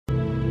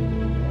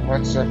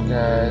What's up,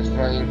 guys?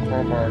 Playing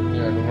Cobalt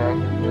here, and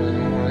welcome to the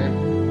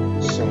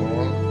new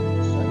Soul.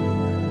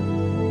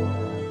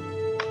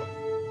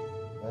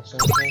 That's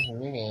okay for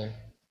new game.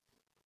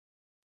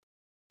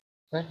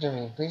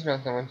 Effectively, please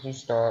note that once you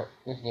start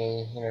this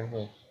game, you can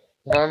play.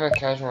 If I'm a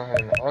casual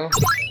having all of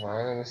the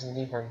while, this is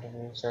the part of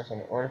the source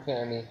and order for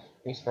enemy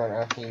respawn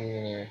after you leave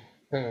an area.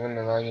 Quick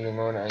will allow you to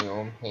load at your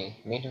own pace.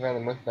 Make the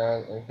value most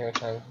valid and fair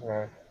time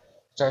for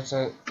starts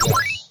out,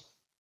 yes.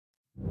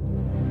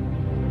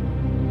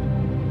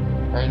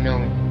 I know.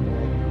 I'm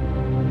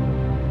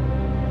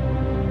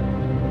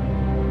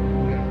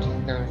gonna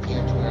take those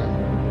here to that.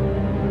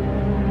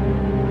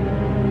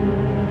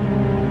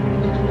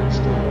 Into that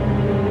store.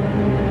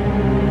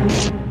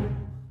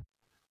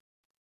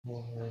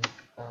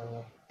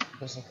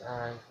 Basic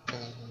eye,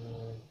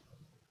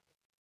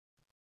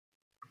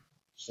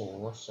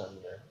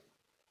 Sunder.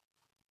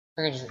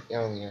 I think I just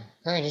earlier. I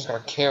think I just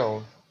got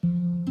killed.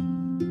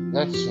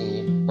 Let's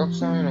see.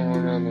 Books are in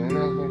order, the room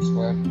has been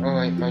swept.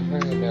 Alright, my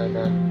turn is now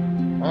done.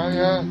 Oh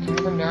yeah, can you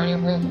come down here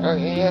please? Oh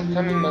yeah,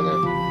 coming mother.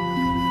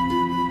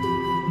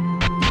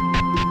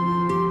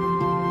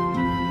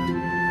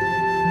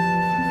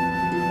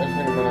 Let's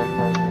get another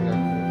person now.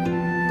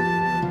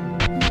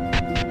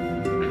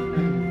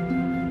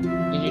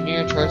 Did you do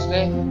your chores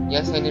today?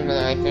 Yes, I did, but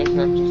I finished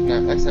up just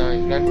now.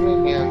 Excellent. Not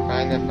really feel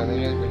fine that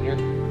villagers when you're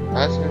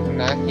asking from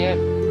back yet?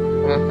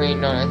 I'm afraid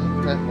not. I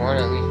think that's water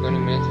at least 20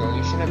 minutes ago.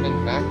 You should have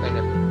been back by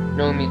now.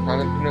 No, me,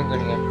 probably no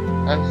good again.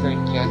 I'm sorry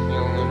to ask me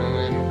over and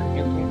over, but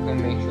you can go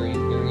make sure you're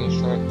doing it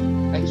short.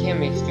 I can't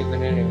make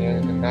stupid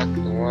interviews in the back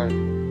of the water.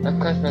 Of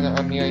course, brother,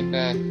 I'll be right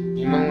back.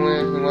 You know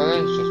where the well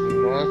is? Just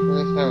north of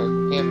this house.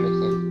 Can't miss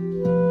it.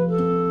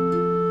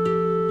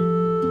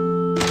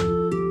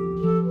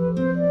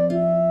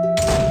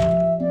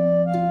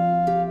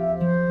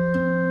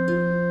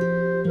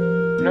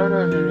 No,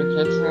 you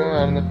can't roll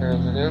out of the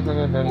barrels. The little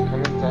brother buddy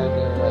come inside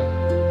there like,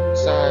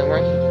 sorry, why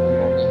should you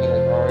remove me here?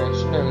 Alright, I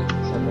should know this is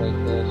something like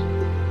this.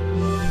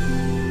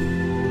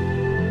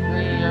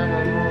 Hey, I'm a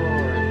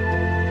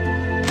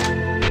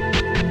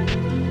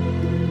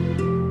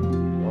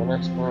lord. I'll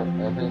export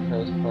every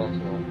place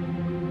possible.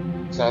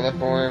 Saw that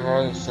boy of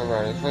ours is so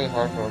right. It's really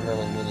hard for a girl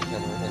like me to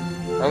come with him.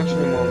 I want you to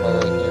be more about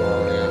like you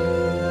all, yeah.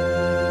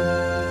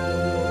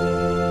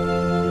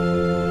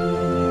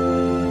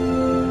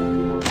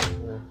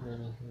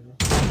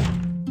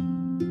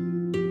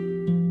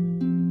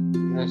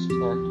 Let's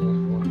talk to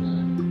this one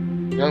man.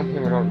 Young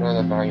people don't know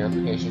that by your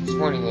patience. It's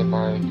funny they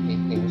buy and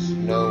take things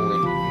slow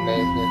and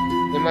medicine.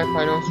 They might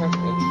find all sorts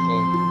of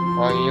interesting.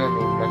 While you will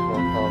be much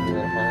more powerful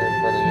than higher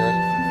brother yours.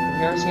 If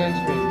you ever see any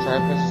speech,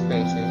 try to push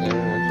spaces,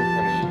 everyone's in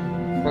front of you.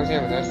 For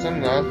example, there's some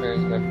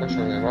raspberries in that bush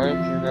over there. Why don't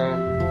you go,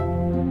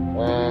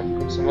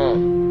 pick some up?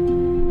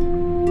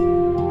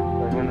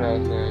 There's one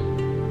raspberry.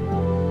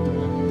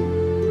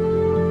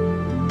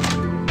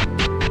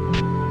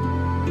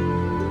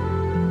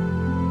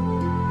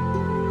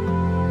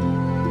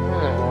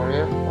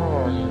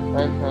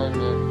 I'm fine,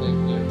 man, thank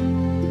you.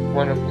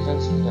 Wonderful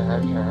senses to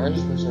have here. I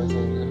just wish I was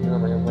able to feel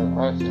my own.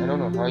 Honestly, I don't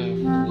know how you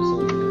can be so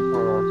good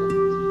for all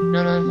time. No,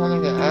 I'm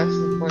following the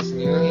actual course of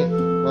the alien.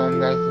 Well, I'm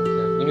glad to think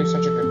so. You do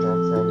such a good job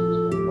trying to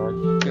keep me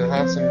on. You'll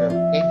have some milk.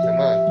 Thanks so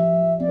much.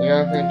 When you're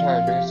having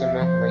time, drink some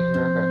milk and make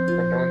sure okay.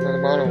 But don't throw the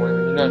bottle away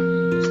when you're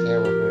done. It's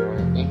terrible for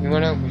you. If you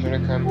want out, be sure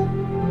to come with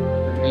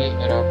me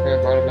and I'll put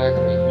a bottle back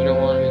of me. You don't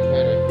want to be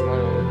carried. Come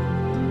on over.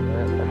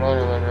 I'm on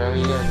over. How are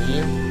you doing? Do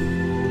you?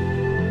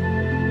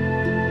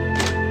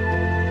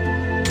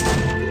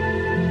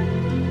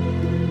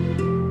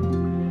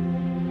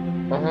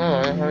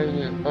 How are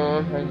you? Oh,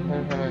 I'm trying to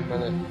find my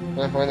brother.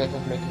 My boy that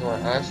just makes more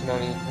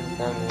accidentally put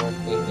down the work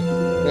baby.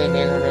 Then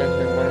they got ready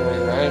to one of my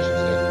vanishes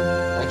here.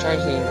 I tried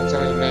to see him, but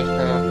somebody managed to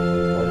come out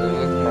of the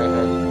roof of my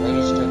house. I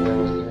just stood there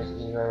with you,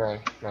 risking my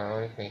life, my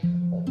own face.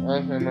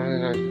 I'm my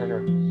mother's always cut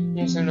her.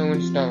 Yes, I know when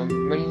to stop,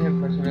 but you have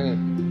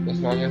perseverance. It's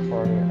not your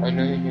fault. I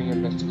know you're doing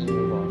your best to get me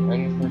wrong. I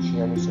just wish you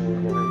understood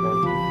what you're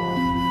going too far.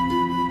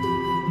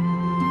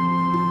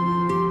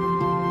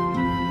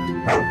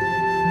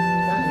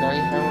 Hi,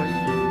 Nani, how are you?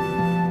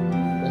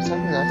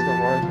 Something else for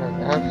more time.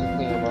 I have to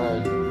clear your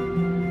mind.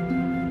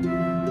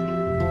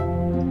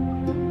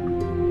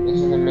 This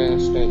is a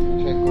man's state. You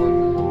can't go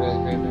into the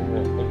man's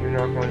bedroom, and you're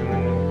not going to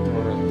win the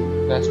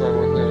That's why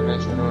we're here to make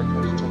sure no one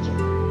comes to touch it.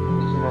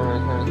 This is more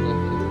like kind of thing to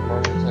keep the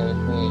modern side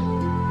clean.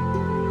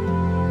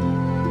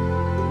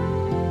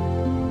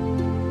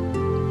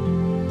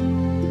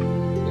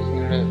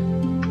 Isn't it?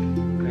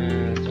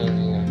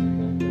 Changing that.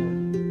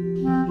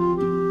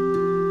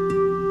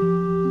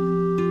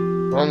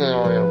 Well then,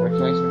 Oreo, would you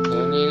like some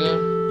candy again?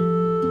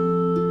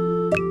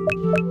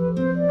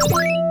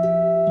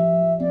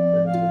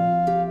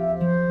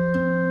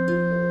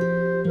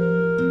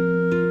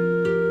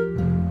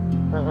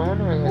 I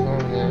wonder what that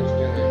over there is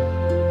doing.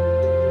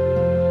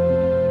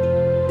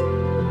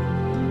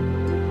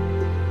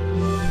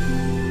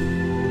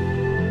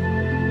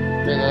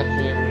 Man, that's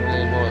even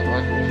really annoying. Why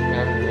can't you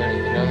have it ready?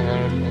 Another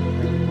round of things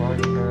pretty hard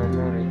to turn on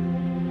morning.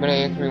 But I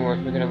have 3 words.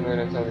 We're gonna learn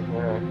outside the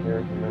corner out here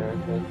from there.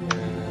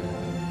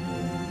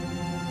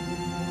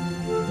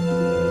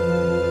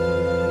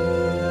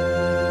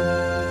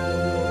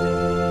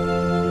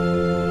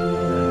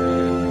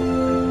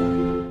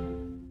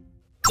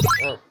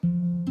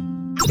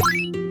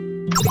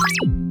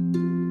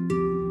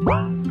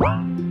 Not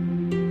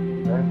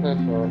a good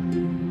one.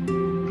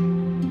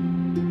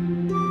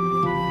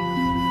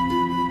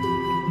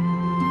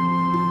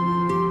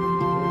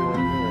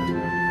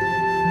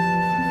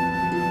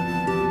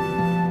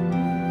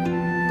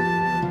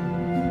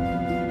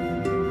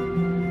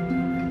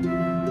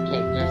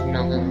 There's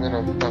another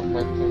little butt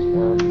like this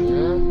down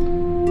here.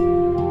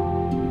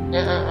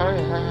 Yeah, how are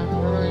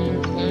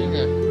you saying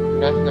it?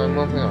 That's not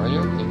moving. Are you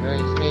okay? Where are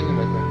you staying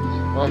with him?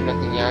 Oh, I'm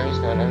nothing. Yeah, I'm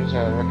just looking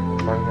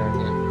for fun around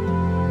here.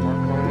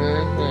 Where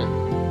is it?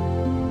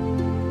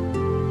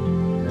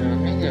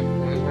 Hey there,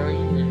 boy. How are you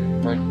doing?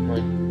 What?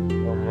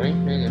 I'm right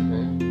there,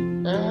 boy.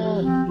 Ah,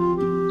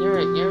 you're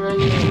right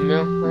here,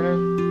 milk butter.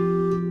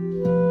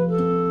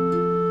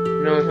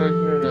 No.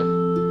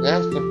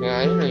 That's the bad.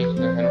 I didn't know you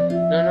could have.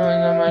 No,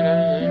 never mind.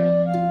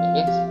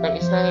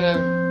 It's not like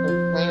I'm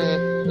playing it.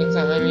 I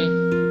mean,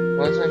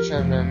 once I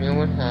showed them,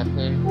 what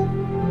happened?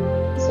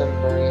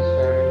 Somebody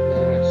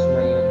started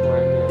smelling a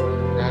fire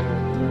and that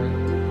was doing.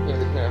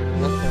 I'm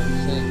looking and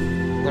saying,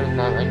 but I'm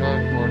not. I know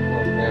I'm going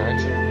home there. I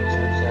shouldn't be so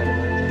sad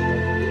about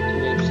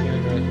this.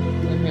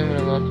 If you have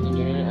a lot to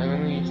do, I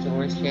remember you used to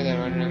always hear that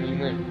on every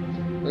win.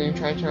 Will you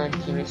try to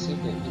keep it a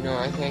secret?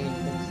 I think I can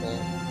fix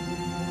that.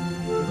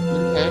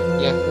 You can?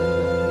 Yes,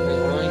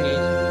 all I need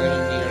is a good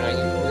meter and I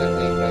can do that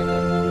later back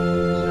up.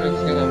 So I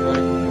said I'm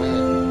running from my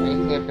life. When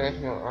you get back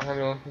tomorrow, I'll have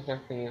it all picked up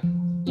for you.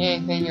 Yay,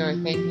 thank you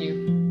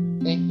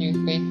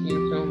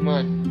so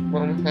much.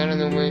 Well, with that out of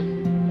the way,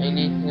 I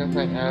need to go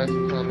find Alex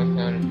and tell him I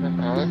found him.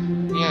 Alex?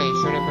 Yeah, you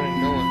sure not gonna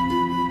know him.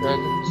 But I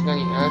can smell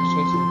you Alex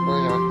chasing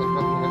Billy off and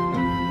help me with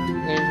him.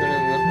 He's gonna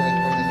look like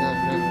how the hell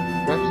no.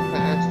 Rush if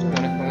Alex too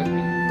wanna come with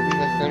me.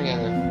 Let's go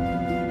together.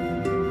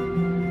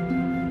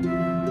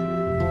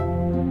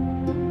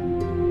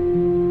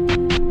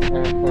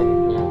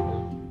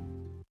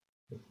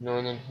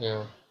 Northern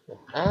Hill.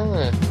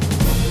 Alex!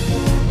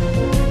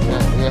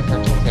 We have to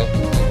take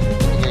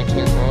you're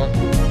too long.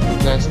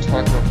 Let's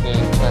talk about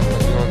being talk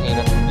about you again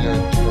up in your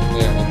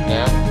career and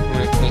now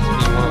when it makes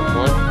me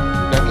more.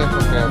 Don't get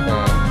prepared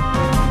bad.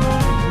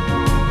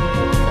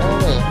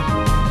 Alex!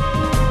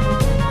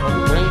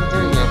 What are you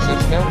doing here? So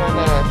tell my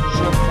dad I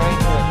should find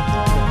her.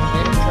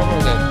 Get in trouble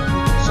again.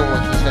 So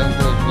what he said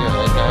was here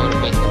and now I'm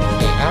gonna make him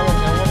say, Alex,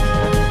 I want to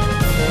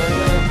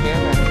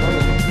I'm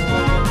coming.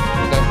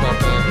 That's not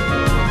fair.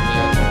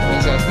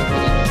 He's asking for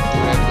them to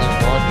do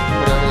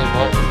whatever they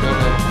want,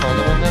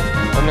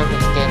 I'm not gonna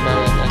stand by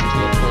and ask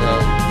you for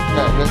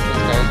listen,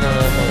 guys, no,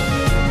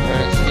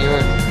 it's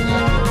yours.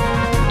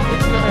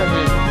 It's not a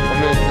bit, I'm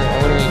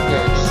gonna be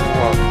here, just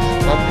walk.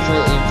 I'm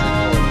completely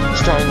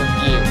starting with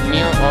you. Me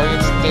or all you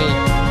staying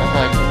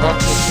behind. I'll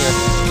take care of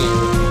this game.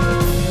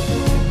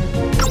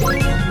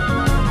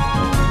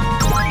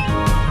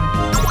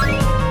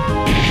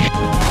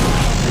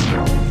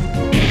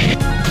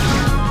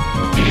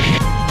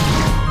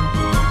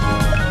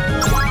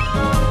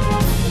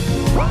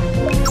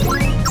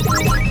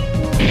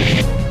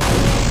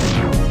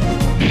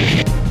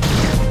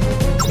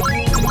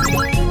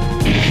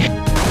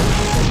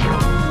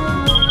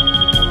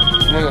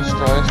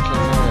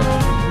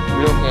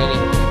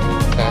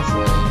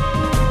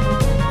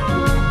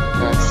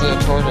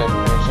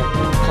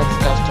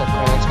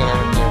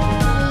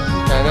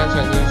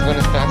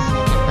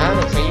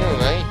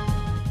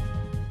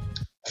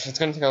 It's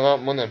gonna take a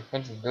lot more than a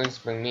punch of Billy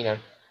to bring me down.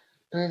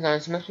 Please,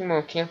 guys, you must be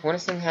more careful. What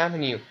has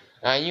happened to you?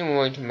 You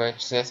worry too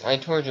much, sis. I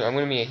told you I'm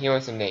gonna be a hero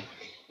someday.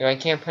 If I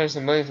can't punish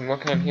the bullies, then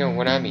what kind of hero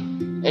would I be?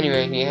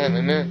 Anyway, do you have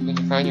a mirror? Did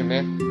you find your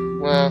mirror?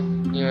 Well,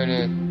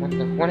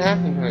 what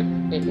happened to it?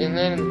 It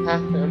landed in the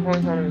path, but I'm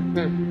holding on to the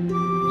food.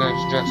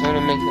 Gosh, Josh, I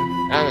wanna make him.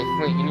 Alex,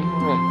 wait, you need to go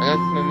home. I got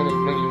to my mother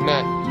when you're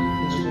mad.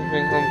 You just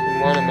bring home some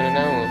water in an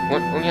hour.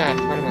 What? Oh yeah, I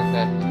forgot about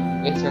that.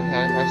 It's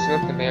okay, I'll sew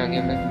up the bear and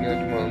give back the mirror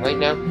tomorrow. Right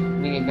now,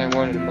 we need that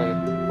water to mother.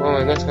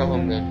 Alright, let's go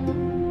home then.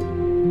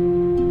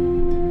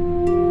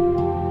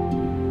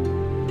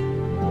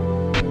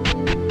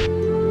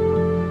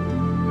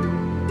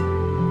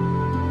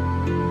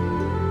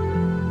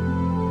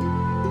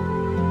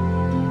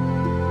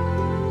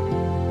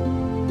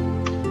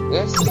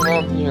 This is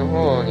not your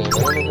horror game. I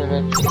don't know if I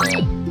mentioned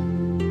that.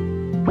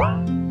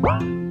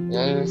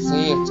 Yeah, you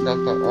see, it's got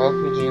the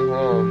RPG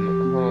horror.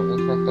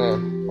 It's got the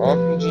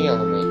RPG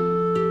element.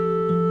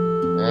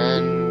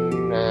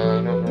 And I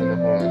don't know the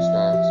horror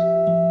starts.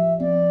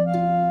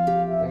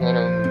 I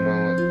don't know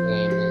what the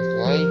game is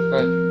like,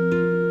 but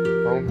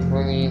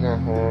hopefully the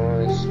horror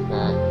is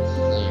not the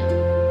same.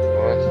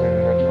 Or it's like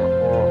a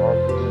horror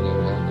RPG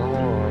game like the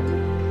horror.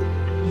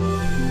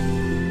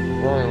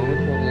 Boy,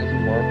 look at this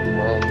mark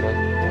wild.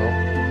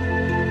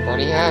 But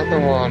he has the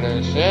water,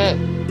 shit!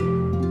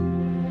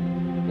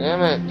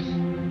 Damn it!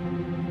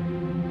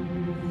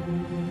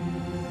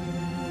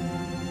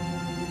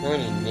 I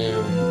already knew.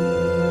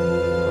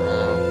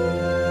 Wow.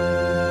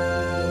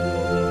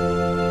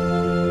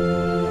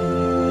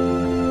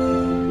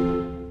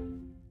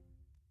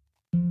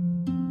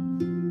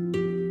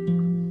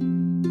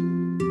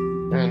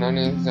 Alright, I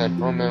need that.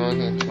 Oh man, I'm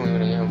gonna kill you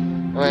when I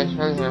am. Alright,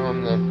 try to get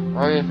home then.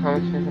 Are you a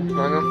conversation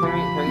struggle for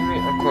me?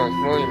 Of course,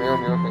 more you may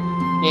be open.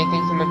 Yeah,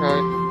 thanks so much,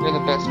 Harley. You're the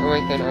best.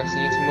 Alright then, I'll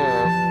see you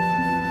tomorrow.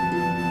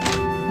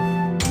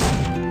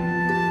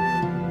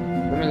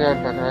 Let me go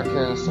back, I'll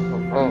carry this stuff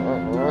home.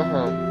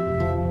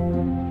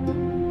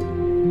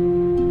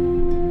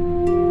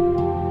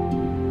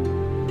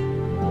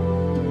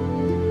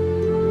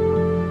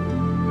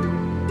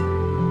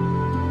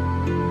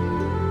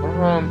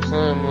 I'm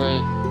sorry I'm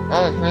late.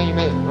 Alex, where you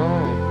made?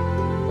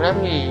 What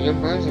happened to you? You're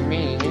bruising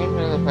me. You didn't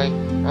really fight.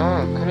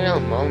 Cut it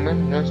out, Mom.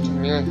 Remember nurse took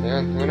me like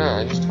that. Do not.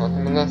 I just taught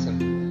them a lesson.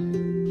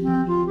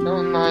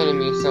 Don't lie to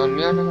me, son.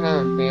 Mia doesn't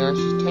have a fear.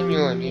 She's 10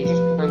 years old. You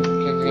just become some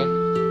kids again.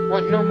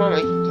 What? No, Mom.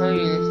 I keep telling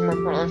you this is my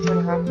fault. I was trying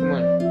to help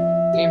someone.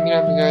 Getting beat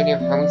up is the idea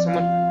of helping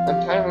someone. I'm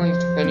tired of always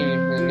defending you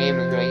for the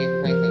neighbors when I get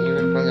complaints that you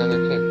and bully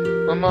other kids.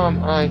 But Mom,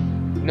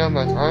 no,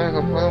 but I'm gonna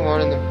go pour the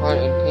water in the pot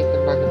and take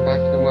the bucket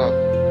back to the well.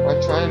 I'll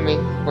try and make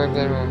this boy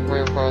better before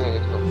your father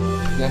gets home.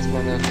 Yes,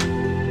 Mother.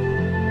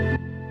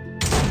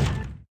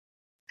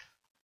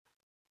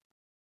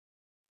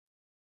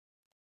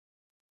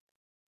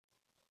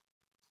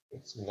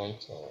 It's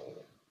nighttime.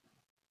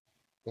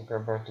 I think we're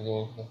about to get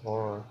into the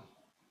horror.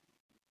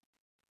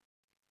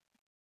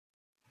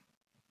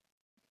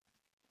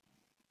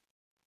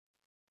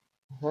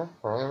 Huh?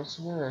 Father, what's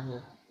the matter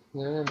here?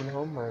 You haven't been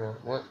home by now.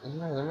 What?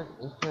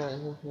 You can't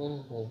even do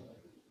anything.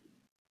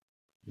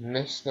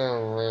 Mr.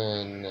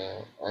 Lin,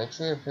 I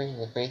truly appreciate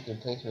the faith you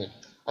placed in me.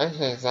 I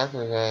understand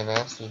exactly what I've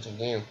asked you to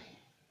do.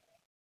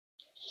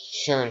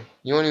 Sharon,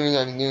 the only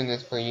reason I'm doing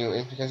this for you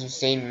is because you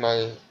saved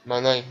my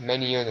life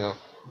many years ago.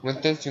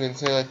 With this, you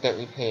consider that debt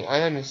repaid.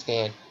 I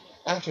understand.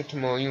 After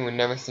tomorrow, you will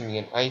never see me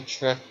again. I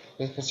trust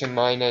this puts your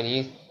mind at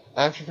ease.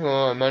 After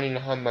tomorrow, I'm not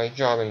even have my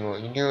job anymore.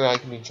 You do what I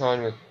can be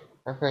charged with.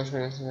 Our first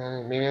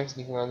minister, maybe I'm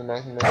speaking around the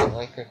back of the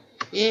like her.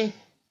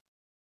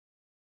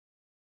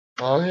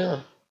 Oh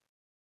yeah.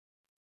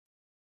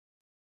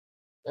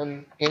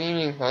 Good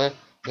evening, Father.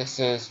 This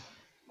is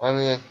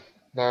Amelia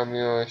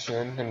W.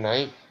 Sharon. Good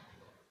night.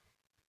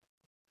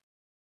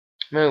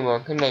 Very well.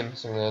 Good night,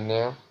 Mr.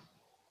 Landau.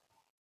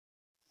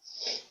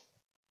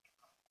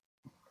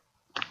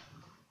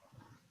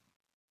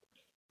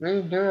 What are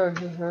you doing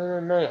this late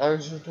at night? I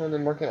was just told to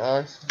look at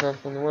Alex to go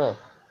from the well.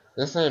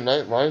 This late at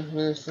night? Why didn't you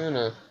do this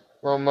sooner?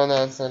 Well, Mother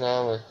had said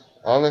Alex.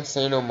 Alex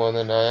say no more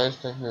than I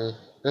expect you.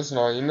 Listen,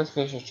 all, you must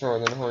finish your chore,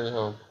 then hurry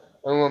home.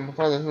 Oh, well, but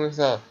Father, who is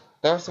that?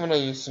 That was someone I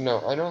used to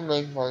know. I don't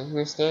like Father. He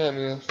was staring at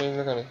me with a strange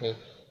look on his face.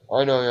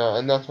 I know, yeah,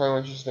 and that's why I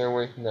want you to stay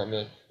away from that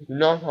man. Do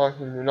not talk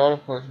to him, do not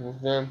approach him,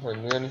 it's very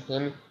important. You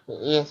understand me?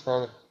 Yes,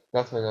 Father.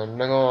 That's my God. I'm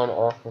gonna go on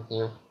off with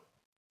you.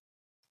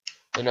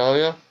 And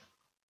Alia?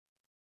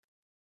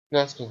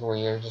 Not speak what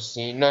you just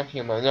see, not to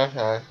your mother, not to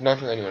us, not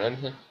to anyone.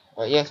 Understand?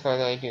 Yes,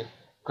 Father, I do.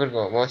 Good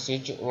girl. We'll see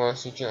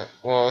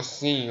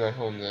you at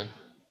home then.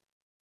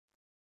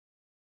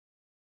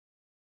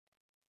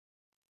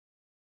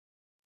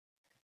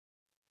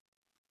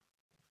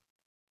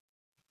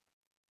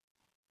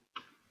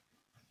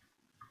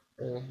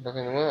 Look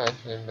in the window, I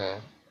came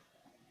back.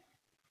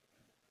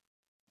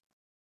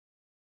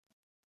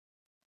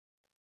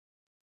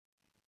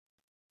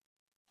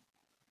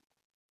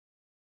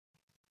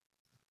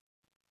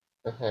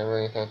 Okay, I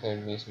really thought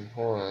there'd be some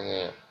horror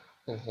there,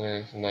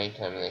 considering it's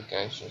nighttime and the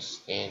guy's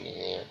just standing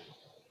there.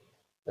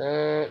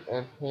 But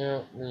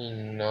apparently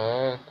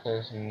not,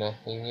 because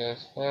nothing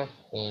has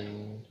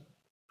happened.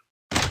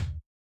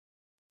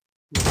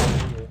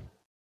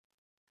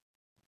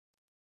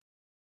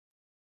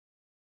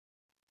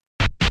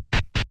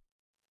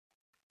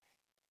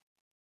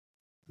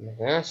 Is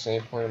there a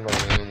save point in my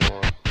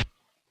anymore?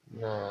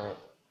 No.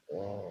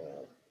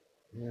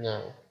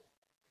 No.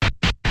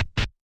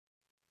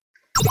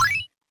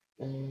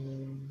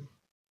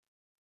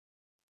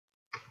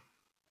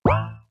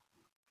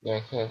 Yeah,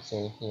 I can't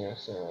save here,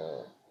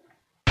 so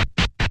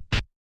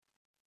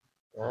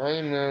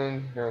I'm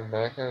going to go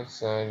back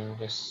outside and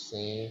just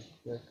save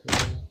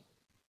quickly.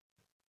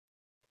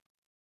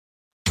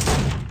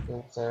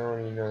 Since I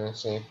already know the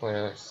save point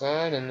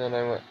outside, and then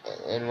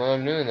and while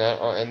I'm doing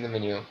that, I'll end the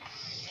video.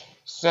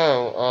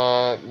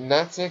 So,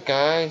 that's it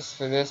guys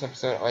for this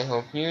episode. I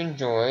hope you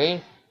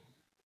enjoyed.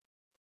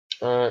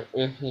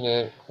 If you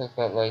did, click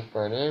that like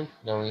button.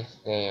 No, he's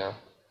there.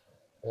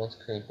 That's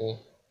creepy.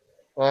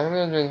 Well, I hope you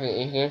enjoyed the video.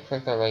 If you did,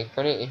 click that like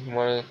button. If you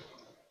want to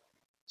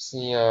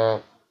see,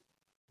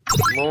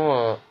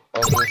 more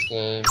of this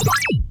game.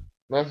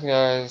 Most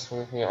guys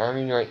with the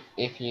army right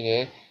if you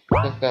did,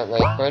 click that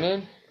like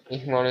button.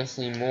 If you want to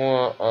see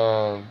more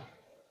of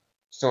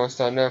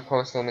Sunder,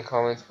 post in the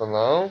comments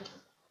below.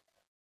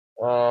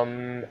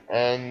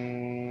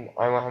 And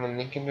I will have a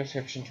link in the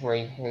description to where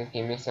you can play the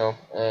game yourself.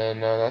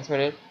 And that's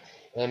about it.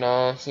 And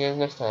I'll see you guys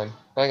next time.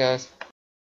 Bye guys.